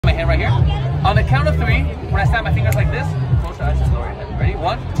hand right here. On the count of 3, when I snap my fingers like this, close your eyes and lower your head. Ready?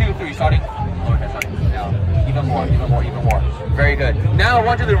 1, 2, 3. Starting. Lower head. Starting. Now, even more, even more, even more. Very good. Now I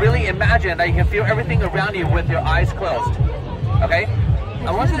want you to really imagine that you can feel everything around you with your eyes closed. Okay?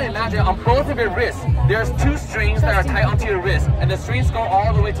 I want you to imagine on both of your wrists, there's 2 strings that are tied onto your wrist, and the strings go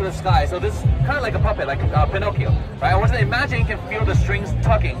all the way to the sky. So this is kind of like a puppet, like Pinocchio. Right? I want you to imagine you can feel the strings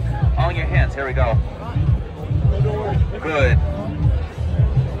tugging on your hands. Here we go. Good.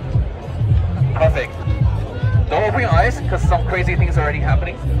 Perfect. Don't open your eyes, because some crazy things are already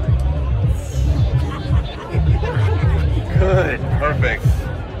happening. Good. Perfect.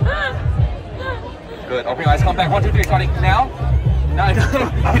 Good. Open your eyes. Come back. 1, 2, 3. Starting now. Now I know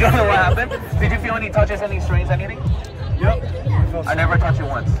you don't know what happened. Did you feel any touches, any strains, anything? Yep. I never touched you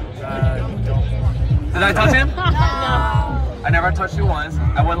once. Don't. Did I touch him? No. I never touched you once.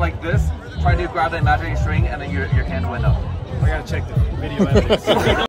 I went like this, tried to grab the imaginary string, and then your hand went up. I gotta check the video evidence.